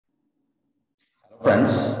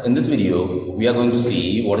Friends, in this video, we are going to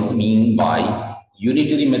see what is mean by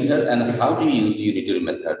unitary method and how to use unitary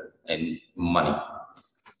method in money.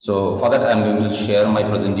 So for that, I'm going to share my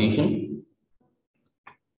presentation.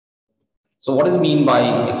 So what is mean by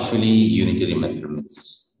actually unitary method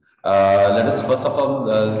means? Let us first of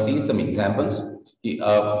all see some examples.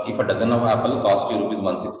 If a dozen of apple cost you rupees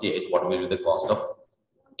 168, what will be the cost of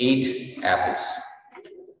 8 apples?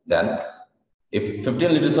 Then if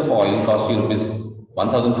 15 liters of oil cost you rupees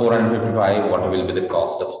 1455, what will be the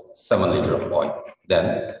cost of 7 liters of oil?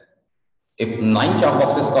 Then if 9 chalk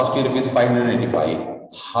boxes cost you rupees 585,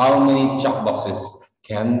 how many chalk boxes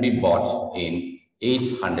can be bought in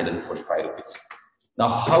 845 rupees? Now,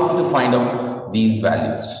 how to find out these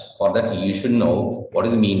values? For that, you should know what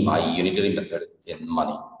is mean by unitary method in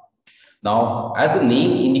money. Now, as the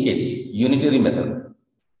name indicates, unitary method.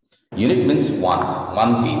 Unit means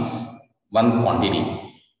one piece, one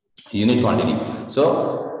quantity, unit quantity.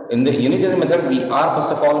 So in the unitary method, we are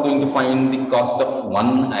first of all going to find the cost of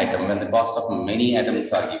one atom when the cost of many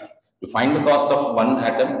atoms are given. To find the cost of one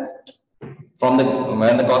atom from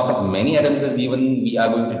when the cost of many atoms is given, we are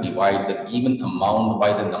going to divide the given amount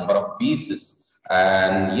by the number of pieces,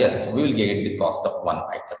 and yes, we will get the cost of one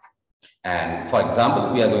item. And for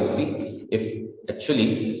example, we are going to see if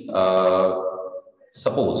actually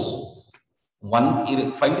suppose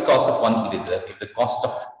find the cost of one eraser if the cost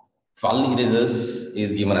of 12 erasers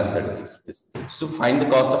is given as 36 rupees. So to find the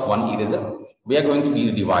cost of one eraser, we are going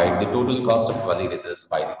to divide the total cost of 12 erasers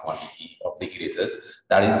by the quantity of the erasers,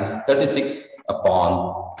 that is 36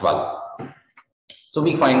 upon 12. So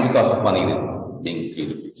we find the cost of one eraser being 3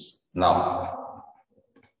 rupees. Now,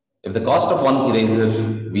 if the cost of one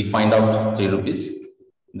eraser we find out 3 rupees,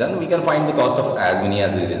 then we can find the cost of as many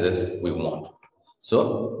as erasers we want.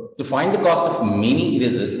 So to find the cost of many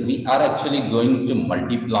erasers, we are actually going to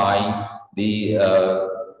multiply the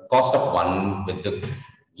cost of one with the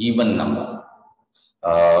given number.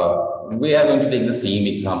 We are going to take the same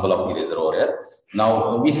example of eraser over here.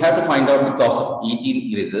 Now we have to find out the cost of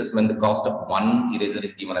 18 erasers when the cost of one eraser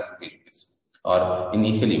is given as 3 rupees. Or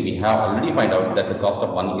initially we have already find out that the cost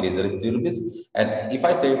of one eraser is 3 rupees, and if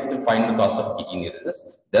I say to find the cost of 18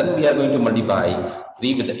 erasers, then we are going to multiply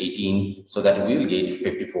 3 with the 18, so that we will get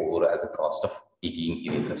 54 as a cost of 18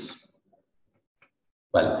 erasers.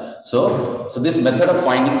 Well, so this method of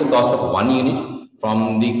finding the cost of one unit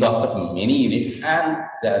from the cost of many unit and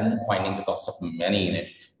then finding the cost of many unit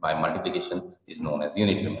by multiplication is known as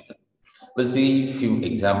unitary method. We'll see a few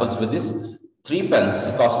examples with this. 3 pens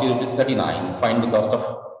cost you rupees 39. Find the cost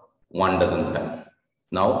of 1 dozen pen.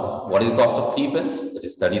 Now, what is the cost of 3 pens? That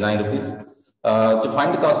is 39 rupees. To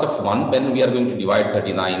find the cost of 1 pen, we are going to divide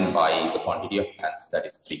 39 by the quantity of pens, that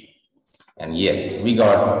is 3. And yes, we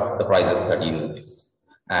got the price as 13 rupees.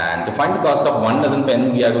 And to find the cost of 1 dozen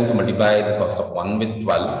pen, we are going to multiply the cost of 1 with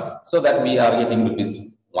 12, so that we are getting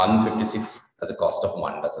rupees 156 as the cost of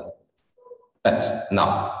 1 dozen pens.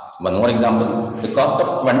 Now, one more example, the cost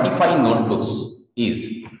of 25 notebooks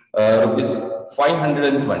is rupees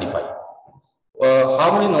 525.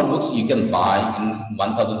 How many notebooks you can buy in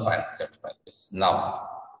 1575 rupees? Now,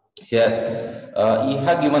 here you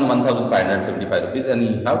have given 1575 rupees and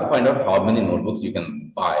you have to find out how many notebooks you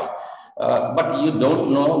can buy. But you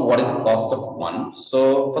don't know what is the cost of one.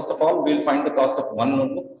 So first of all, we'll find the cost of one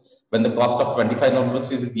notebook when the cost of 25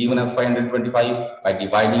 notebooks is given as 525 by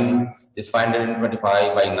dividing this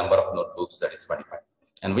 525 by number of notebooks, that is 25,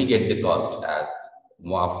 and we get the cost as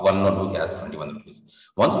of one notebook as 21 rupees.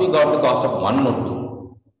 Once we got the cost of one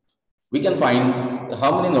notebook, we can find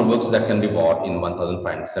how many notebooks that can be bought in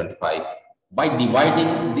 1575 by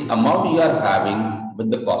dividing the amount you are having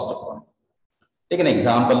with the cost of one. Take an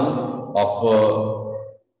example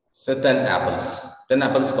of say 10 apples. 10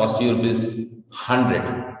 apples cost you rupees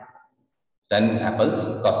 100. 10 apples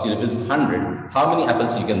cost you rupees 100. How many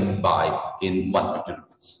apples you can buy in 150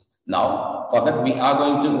 rupees? Now, for that, we are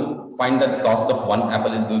going to find that the cost of one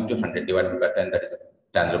apple is going to 100 divided by 10, that is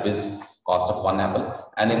 10 rupees cost of one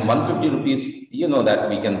apple. And in 150 rupees, you know that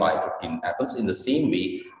we can buy 15 apples. In the same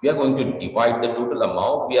way, we are going to divide the total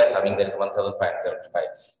amount we are having, that is 1575,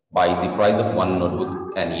 by the price of one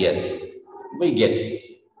notebook. And yes, we get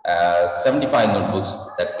 75 notebooks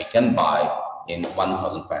that we can buy in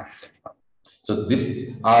 1575. So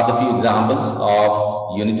these are the few examples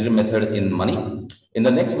of unitary method in money. In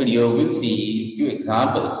the next video, we'll see few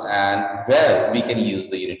examples and where we can use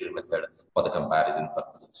the unitary method for the comparison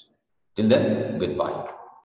purposes. Till then, goodbye.